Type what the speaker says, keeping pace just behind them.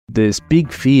There's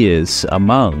big fears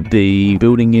among the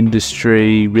building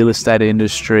industry, real estate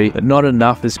industry, that not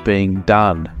enough is being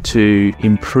done to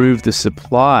improve the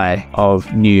supply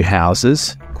of new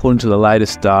houses. According to the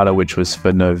latest data, which was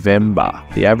for November,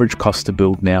 the average cost to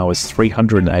build now is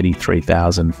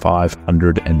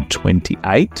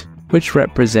 $383,528, which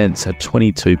represents a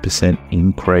 22%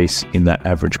 increase in that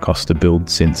average cost to build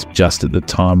since just at the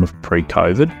time of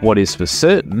pre-COVID. What is for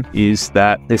certain is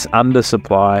that this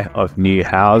undersupply of new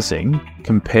housing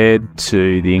compared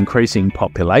to the increasing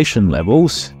population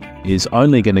levels is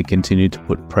only going to continue to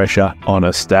put pressure on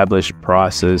established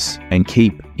prices and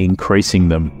keep increasing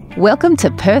them. Welcome to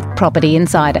Perth Property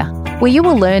Insider, where you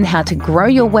will learn how to grow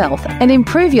your wealth and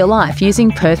improve your life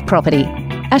using Perth property.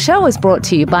 Our show is brought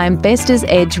to you by Investors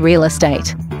Edge Real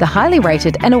Estate, the highly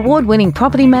rated and award-winning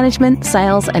property management,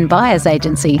 sales and buyers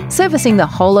agency servicing the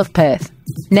whole of Perth.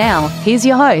 Now, here's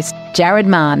your host, Jared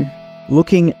Mann.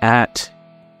 Looking at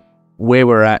where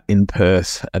we're at in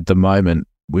Perth at the moment,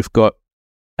 we've got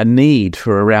a need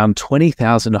for around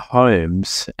 20,000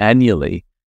 homes annually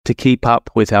to keep up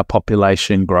with our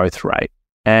population growth rate.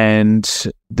 And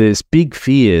there's big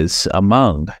fears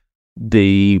among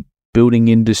the building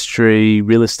industry,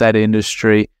 real estate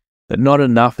industry, that not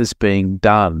enough is being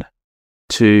done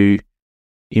to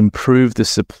improve the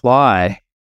supply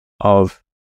of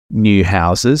new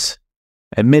houses,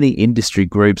 and many industry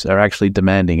groups are actually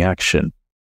demanding action.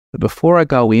 But before I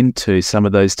go into some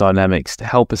of those dynamics to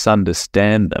help us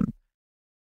understand them,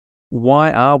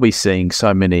 why are we seeing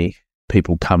so many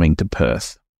people coming to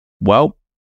Perth? Well,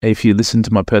 if you listen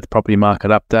to my Perth property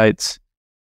market updates,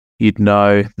 you'd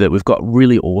know that we've got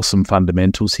really awesome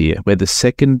fundamentals here. We're the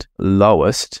second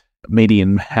lowest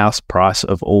median house price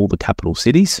of all the capital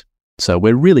cities. So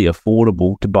we're really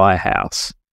affordable to buy a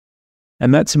house.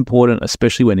 And that's important,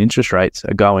 especially when interest rates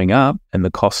are going up and the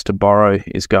cost to borrow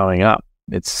is going up.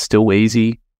 It's still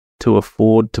easy to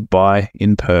afford to buy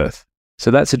in Perth. So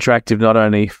that's attractive not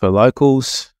only for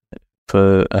locals,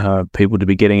 for people to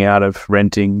be getting out of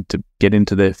renting to get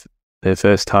into their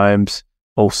first homes,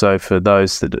 also for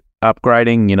those that are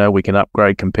upgrading. We can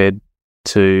upgrade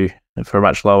for a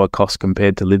much lower cost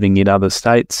compared to living in other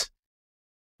states.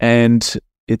 And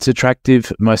it's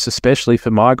attractive most especially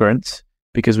for migrants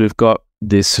because we've got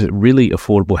this really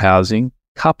affordable housing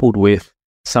coupled with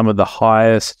some of the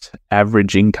highest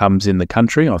average incomes in the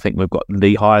country. I think we've got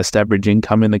the highest average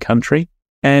income in the country,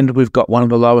 and we've got one of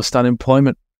the lowest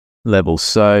unemployment levels.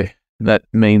 So that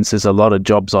means there's a lot of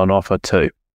jobs on offer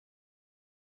too.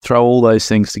 Throw all those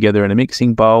things together in a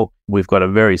mixing bowl, we've got a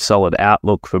very solid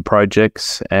outlook for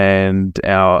projects and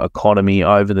our economy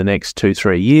over the next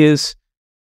 2-3 years.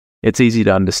 It's easy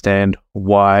to understand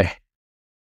why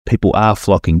people are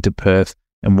flocking to Perth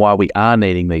and why we are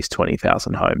needing these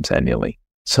 20,000 homes annually.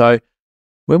 So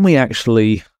when we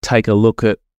actually take a look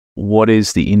at what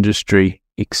is the industry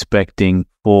expecting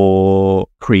for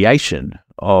creation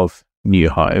of new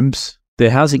homes,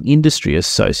 the Housing Industry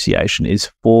Association is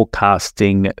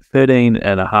forecasting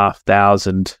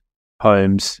 13,500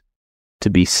 homes to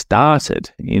be started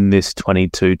in this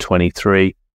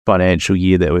 22-23 financial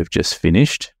year that we've just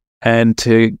finished. And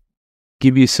to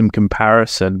give you some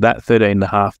comparison, that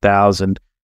 13,500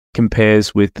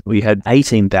 compares with, we had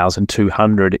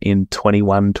 18,200 in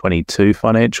 21-22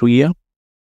 financial year,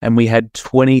 and we had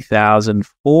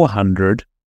 20,400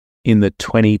 in the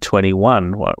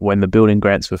 2021, when the building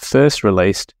grants were first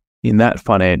released in that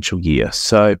financial year.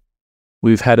 So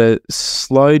we've had a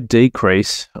slow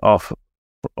decrease off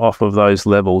of those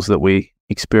levels that we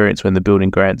experienced when the building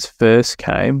grants first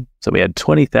came. So we had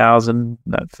 20,000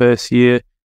 that first year,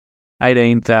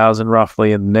 18,000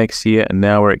 roughly in the next year, and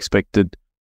now we're expected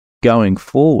going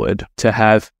forward to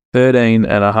have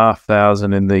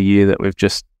 13,500 in the year that we've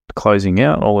just closing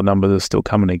out. All the numbers are still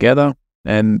coming together,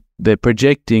 and they're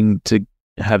projecting to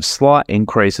have slight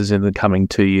increases in the coming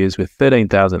 2 years with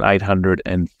 13,800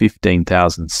 and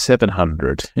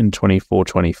 15,700 in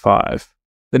 24-25.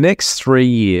 The next 3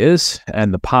 years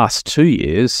and the past 2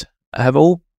 years have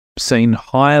all seen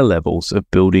higher levels of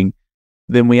building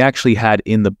than we actually had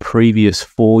in the previous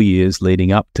 4 years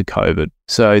leading up to COVID.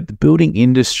 So the building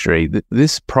industry,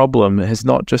 this problem has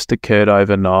not just occurred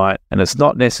overnight, and it's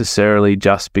not necessarily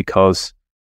just because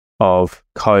of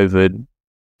COVID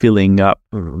filling up,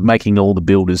 making all the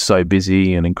builders so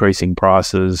busy and increasing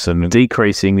prices and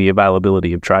decreasing the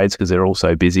availability of trades because they're all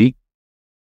so busy.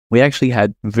 We actually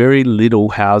had very little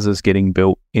houses getting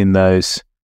built in those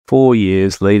 4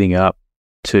 years leading up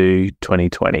to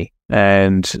 2020.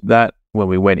 And that, when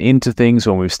we went into things,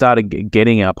 when we started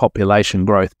getting our population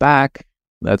growth back,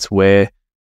 that's where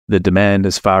the demand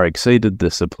has far exceeded the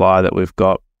supply that we've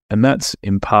got. And that's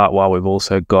in part why we've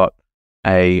also got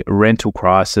a rental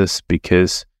crisis,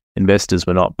 because investors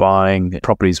were not buying,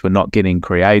 properties were not getting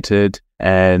created,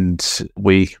 and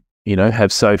we,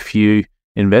 have so few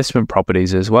investment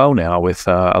properties as well now, with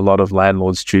a lot of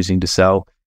landlords choosing to sell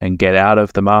and get out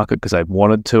of the market because they've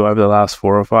wanted to over the last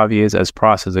 4 or 5 years. As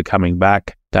prices are coming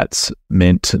back, that's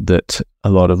meant that a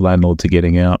lot of landlords are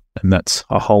getting out, and that's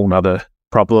a whole nother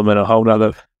problem and a whole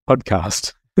nother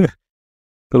podcast.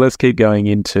 But let's keep going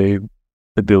into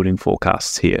the building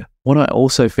forecasts here. What I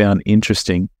also found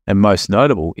interesting and most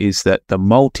notable is that the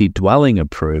multi-dwelling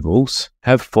approvals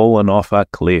have fallen off a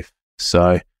cliff.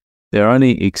 So they're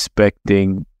only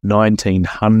expecting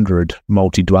 1,900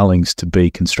 multi-dwellings to be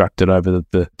constructed over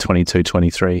the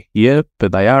 22-23 year,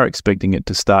 but they are expecting it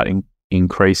to start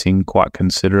increasing quite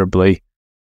considerably,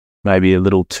 maybe a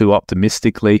little too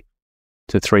optimistically,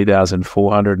 to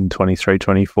 3,400 in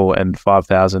 23-24 and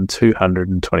 5,200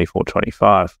 in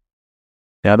 24-25.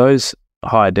 Now, those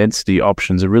higher density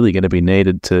options are really going to be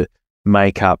needed to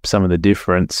make up some of the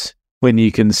difference when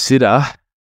you consider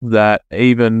that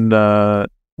even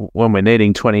when we're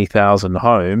needing 20,000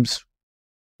 homes,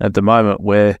 at the moment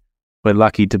we're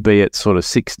lucky to be at sort of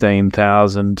 16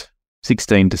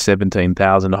 to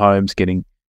 17,000 homes getting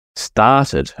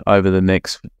started over the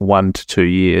next 1 to 2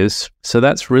 years. So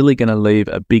that's really going to leave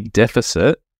a big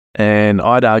deficit. And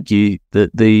I'd argue that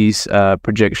these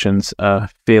projections are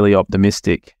fairly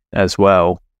optimistic as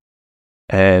well,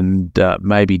 and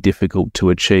may be difficult to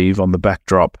achieve on the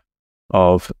backdrop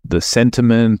of the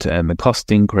sentiment and the cost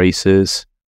increases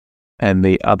and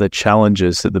the other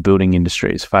challenges that the building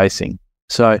industry is facing.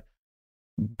 So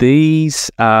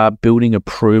these are building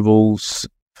approvals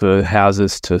for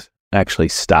houses to actually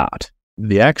start.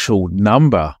 The actual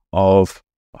number of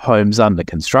homes under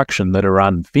construction that are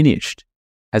unfinished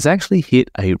has actually hit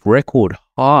a record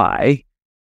high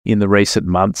in the recent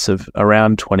months of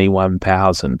around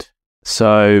 21,000.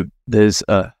 So there's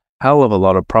a hell of a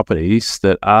lot of properties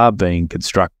that are being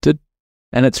constructed,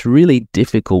 and it's really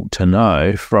difficult to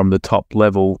know from the top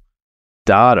level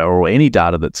data, or any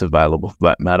data that's available for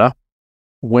that matter,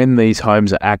 when these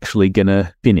homes are actually going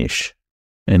to finish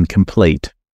and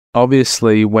complete.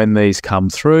 Obviously, when these come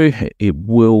through, it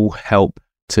will help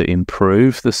to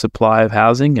improve the supply of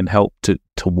housing and help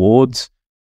towards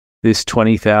this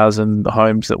 20,000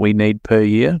 homes that we need per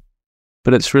year.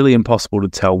 But it's really impossible to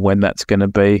tell when that's going to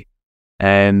be.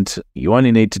 And you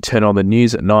only need to turn on the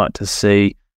news at night to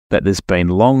see that there's been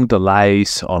long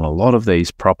delays on a lot of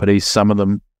these properties. Some of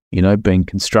them,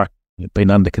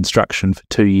 been under construction for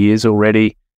 2 years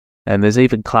already. And there's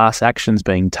even class actions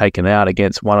being taken out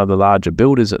against one of the larger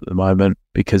builders at the moment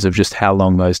because of just how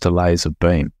long those delays have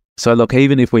been. So look,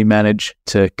 even if we manage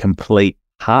to complete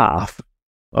half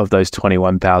of those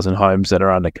 21,000 homes that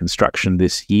are under construction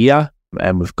this year,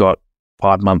 and we've got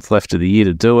 5 months left of the year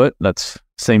to do it, that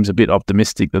seems a bit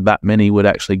optimistic that many would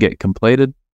actually get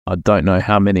completed. I don't know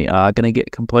how many are going to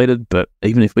get completed, but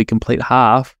even if we complete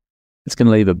half, it's going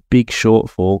to leave a big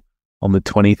shortfall on the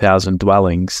 20,000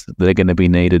 dwellings that are going to be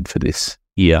needed for this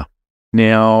year.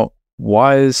 Now,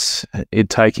 why is it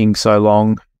taking so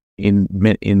long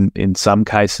in some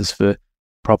cases for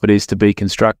properties to be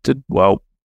constructed? Well,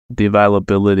 the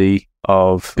availability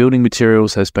of building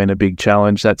materials has been a big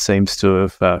challenge. That seems to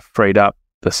have freed up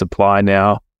the supply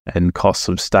now, and costs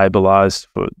have stabilized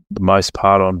for the most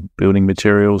part on building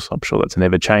materials. I'm sure that's an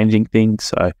ever-changing thing,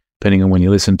 so depending on when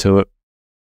you listen to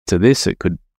this, it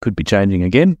could be changing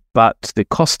again. But the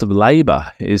cost of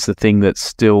labor is the thing that's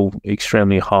still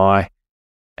extremely high,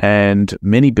 and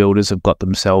many builders have got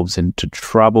themselves into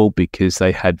trouble because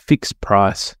they had fixed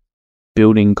price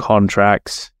building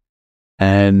contracts,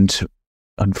 and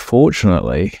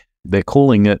unfortunately, they're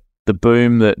calling it the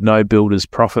boom that no builders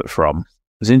profit from.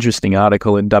 There's an interesting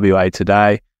article in WA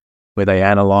Today where they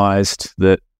analysed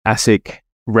that ASIC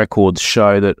records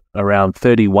show that around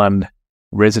 31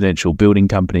 residential building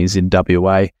companies in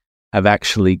WA have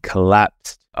actually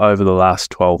collapsed over the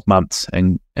last 12 months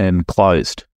and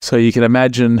closed. So you can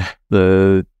imagine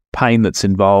the pain that's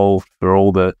involved for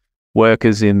all the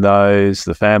workers in those,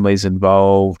 the families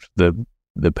involved,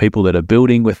 the people that are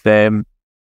building with them.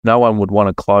 No one would want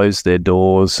to close their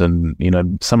doors, and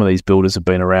some of these builders have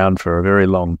been around for a very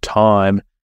long time.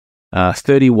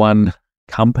 31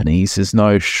 companies is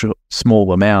no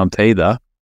small amount either.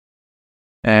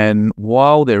 And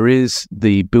while there is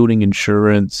the building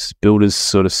insurance builders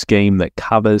sort of scheme that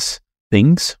covers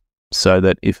things, so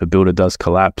that if a builder does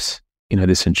collapse,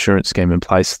 this insurance scheme in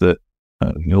place that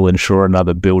you'll ensure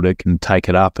another builder can take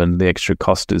it up, and the extra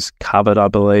cost is covered, I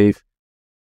believe.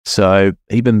 So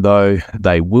even though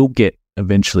they will get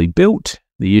eventually built,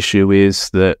 the issue is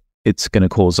that it's going to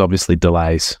cause obviously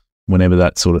delays. Whenever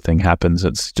that sort of thing happens,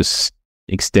 it's just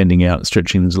extending out,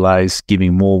 stretching the delays,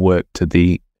 giving more work to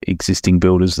the existing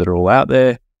builders that are all out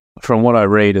there. From what I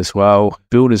read as well,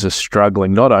 builders are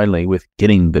struggling not only with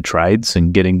getting the trades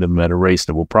and getting them at a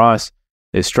reasonable price,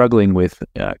 they're struggling with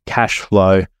cash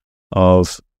flow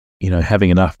of, having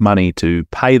enough money to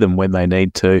pay them when they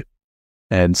need to.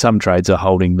 And some trades are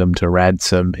holding them to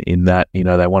ransom in that,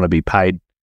 they want to be paid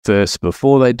first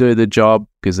before they do the job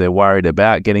because they're worried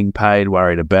about getting paid,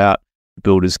 worried about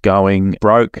builders going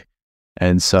broke.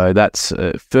 And so that's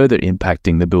further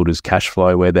impacting the builder's cash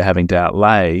flow where they're having to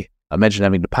outlay. Imagine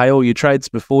having to pay all your trades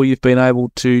before you've been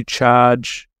able to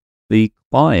charge the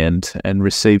client and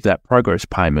receive that progress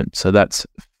payment. So that's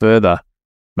further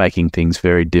making things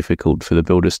very difficult for the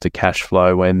builders to cash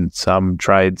flow when some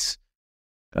trades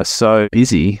are so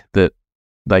busy that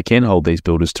they can hold these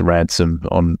builders to ransom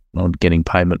on getting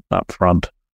payment up front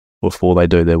before they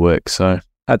do their work. So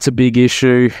that's a big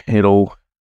issue. It'll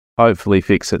hopefully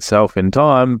fix itself in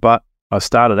time, but I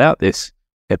started out this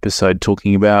episode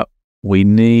talking about we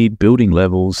need building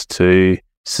levels to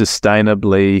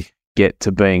sustainably get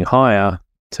to being higher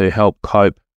to help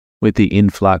cope with the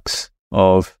influx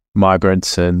of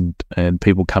migrants and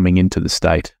people coming into the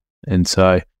state. And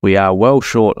so we are well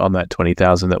short on that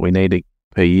 20,000 that we need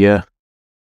per year.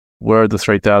 Where are the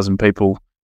 3,000 people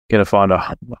going to find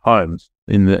a home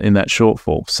in that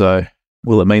shortfall? So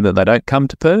will it mean that they don't come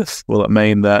to Perth? Will it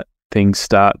mean that things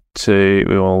start to,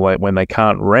 when they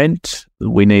can't rent?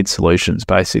 We need solutions,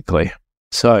 basically.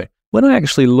 So when I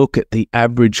actually look at the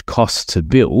average cost to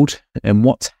build and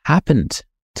what's happened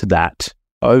to that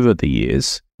over the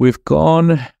years, we've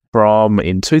gone from,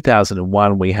 in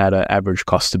 2001, we had an average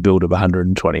cost to build of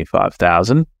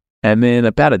 125,000. And then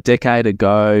about a decade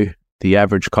ago, the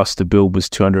average cost to build was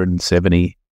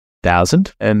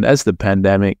 270,000. And as the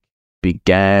pandemic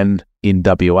began in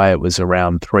WA, it was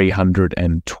around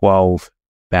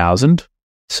 312,000.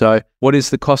 So what is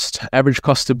the average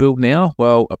cost to build now?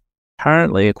 Well,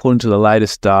 apparently, according to the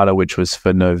latest data, which was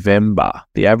for November,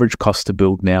 the average cost to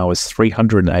build now is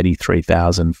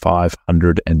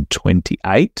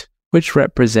 383,528, which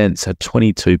represents a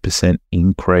 22%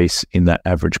 increase in that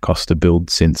average cost to build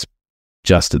since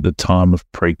just at the time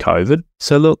of pre-COVID.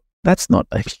 So look, that's not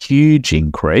a huge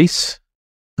increase.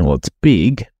 Well, it's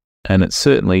big, and it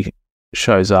certainly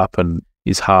shows up and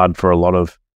is hard for a lot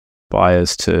of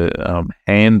buyers to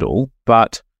handle.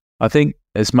 But I think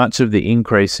as much of the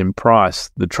increase in price,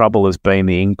 the trouble has been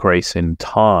the increase in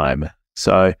time.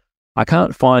 So I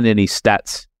can't find any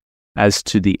stats as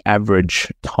to the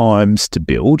average times to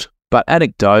build, but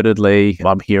anecdotally,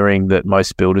 I'm hearing that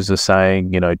most builders are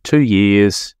saying, 2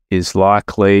 years is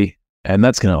likely, and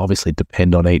that's going to obviously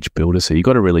depend on each builder. So you've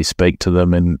got to really speak to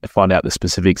them and find out the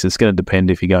specifics. It's going to depend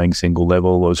if you're going single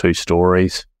level or 2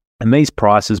 stories. And these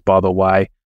prices, by the way,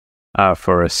 are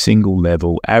for a single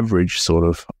level average sort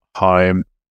of home.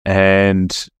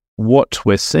 And what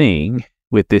we're seeing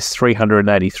with this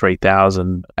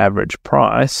 383,000 average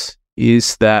price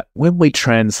is that when we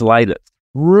translate it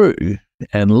through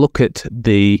and look at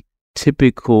the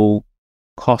typical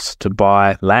cost to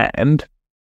buy land,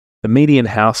 the median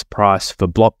house price for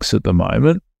blocks at the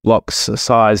moment, blocks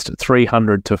sized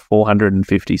 300 to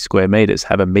 450 square meters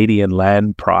have a median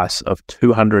land price of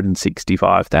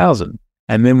 265,000.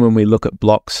 And then when we look at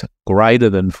blocks greater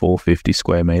than 450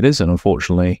 square meters, and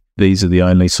unfortunately, these are the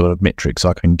only sort of metrics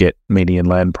I can get median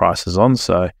land prices on.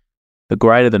 So the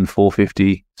greater than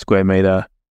 450 square meter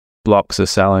blocks are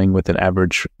selling with an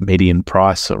average median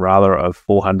price, or rather, of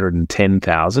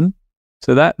 410,000.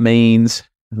 So that means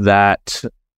that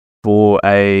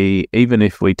even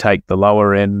if we take the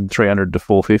lower end 300 to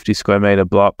 450 square meter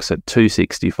blocks at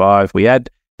 265, we add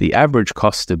the average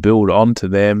cost to build onto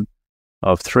them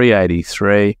of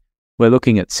 383, we're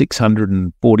looking at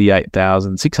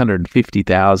 648,000,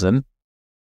 650,000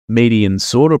 median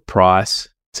sort of price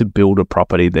to build a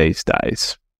property these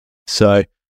days. So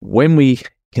when we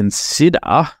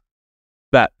consider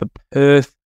that the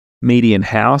Perth median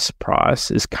house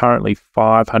price is currently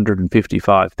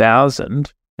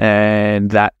 555,000,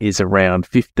 and that is around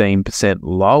 15%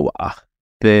 lower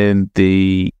than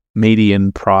the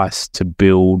median price to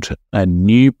build a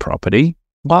new property.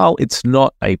 While it's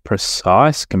not a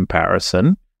precise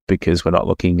comparison, because we're not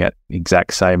looking at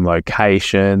exact same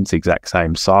locations, exact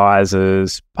same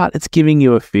sizes, but it's giving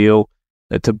you a feel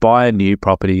that to buy a new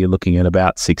property, you're looking at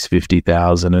about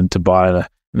 650,000, and to buy an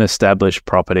established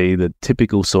property, the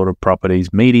typical sort of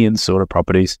properties, median sort of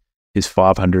properties, is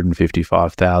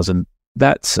 555,000.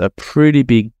 That's a pretty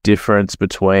big difference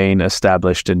between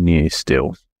established and new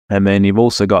still. And then you've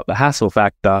also got the hassle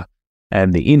factor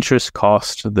and the interest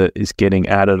cost that is getting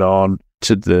added on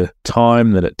to the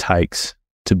time that it takes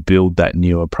to build that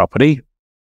newer property,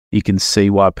 you can see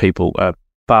why people are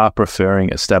far preferring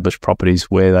established properties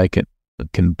where they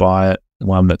can buy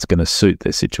one that's going to suit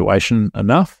their situation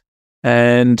enough.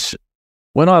 And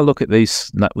when I look at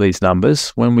these numbers,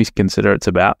 when we consider it's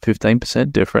about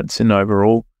 15% difference in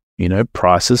overall,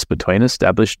 prices between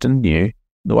established and new,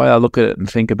 the way I look at it and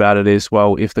think about it is,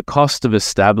 well, if the cost of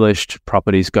established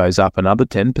properties goes up another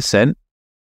 10%,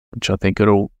 which I think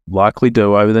it'll likely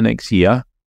do over the next year,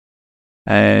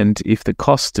 and if the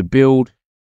cost to build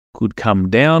could come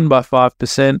down by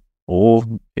 5%, or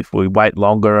if we wait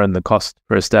longer and the cost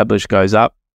for established goes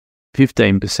up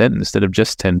 15% instead of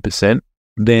just 10%,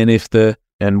 then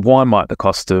and why might the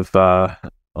cost of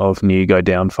new go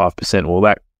down 5%? Well,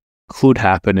 that could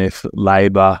happen if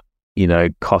labour,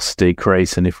 costs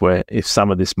decrease, and if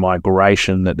some of this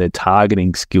migration that they're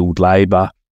targeting skilled labour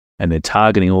and they're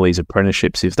targeting all these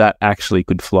apprenticeships, if that actually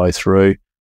could flow through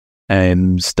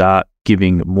and start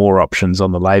giving more options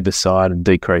on the labour side and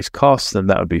decrease costs, then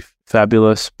that would be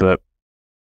fabulous. But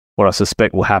what I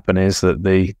suspect will happen is that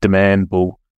the demand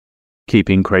will keep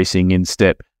increasing in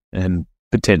step and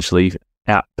potentially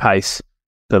outpace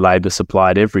the labour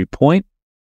supply at every point.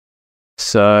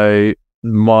 So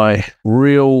my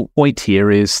real point here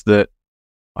is that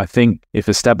I think if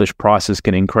established prices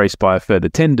can increase by a further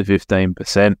 10 to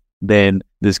 15%, then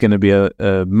there's going to be a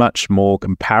much more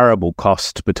comparable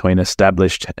cost between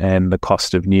established and the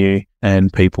cost of new,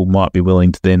 and people might be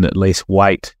willing to then at least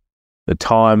wait the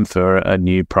time for a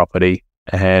new property.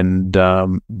 And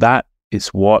that is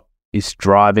what is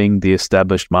driving the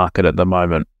established market at the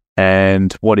moment.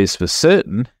 And what is for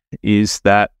certain is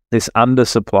that this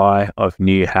undersupply of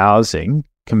new housing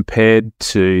compared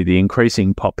to the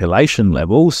increasing population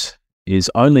levels is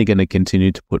only going to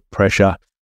continue to put pressure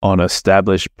on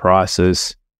established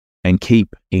prices and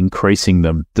keep increasing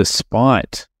them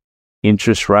despite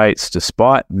interest rates,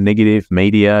 despite negative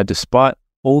media, despite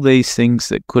all these things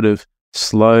that could have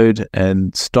slowed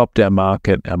and stopped our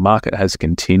market. Our market has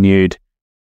continued,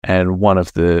 and one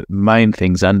of the main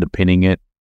things underpinning it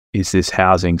is this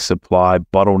housing supply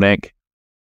bottleneck,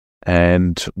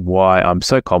 and why I'm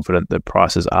so confident that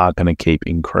prices are going to keep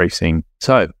increasing.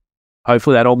 So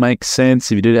hopefully that all makes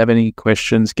sense. If you do have any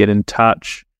questions, get in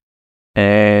touch.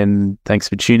 And thanks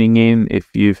for tuning in. If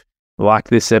you've liked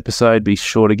this episode, be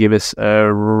sure to give us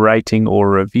a rating or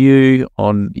review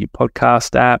on your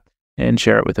podcast app and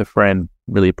share it with a friend.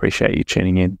 Really appreciate you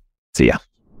tuning in. See ya.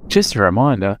 Just a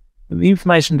reminder, the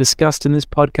information discussed in this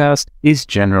podcast is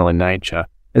general in nature.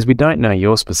 As we don't know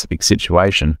your specific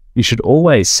situation, you should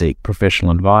always seek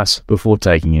professional advice before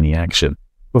taking any action.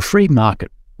 For free market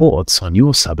reports on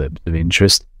your suburbs of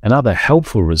interest and other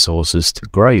helpful resources to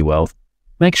grow your wealth,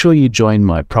 make sure you join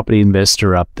my property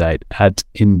investor update at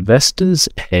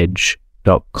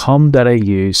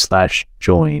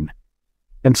investorsedge.com.au/join.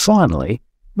 And finally,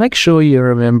 make sure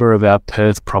you're a member of our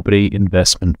Perth Property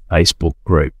Investment Facebook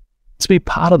group to be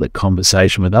part of the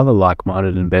conversation with other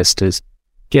like-minded investors,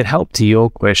 get help to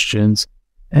your questions,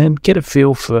 and get a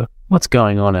feel for what's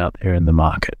going on out there in the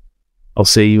market. I'll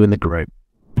see you in the group.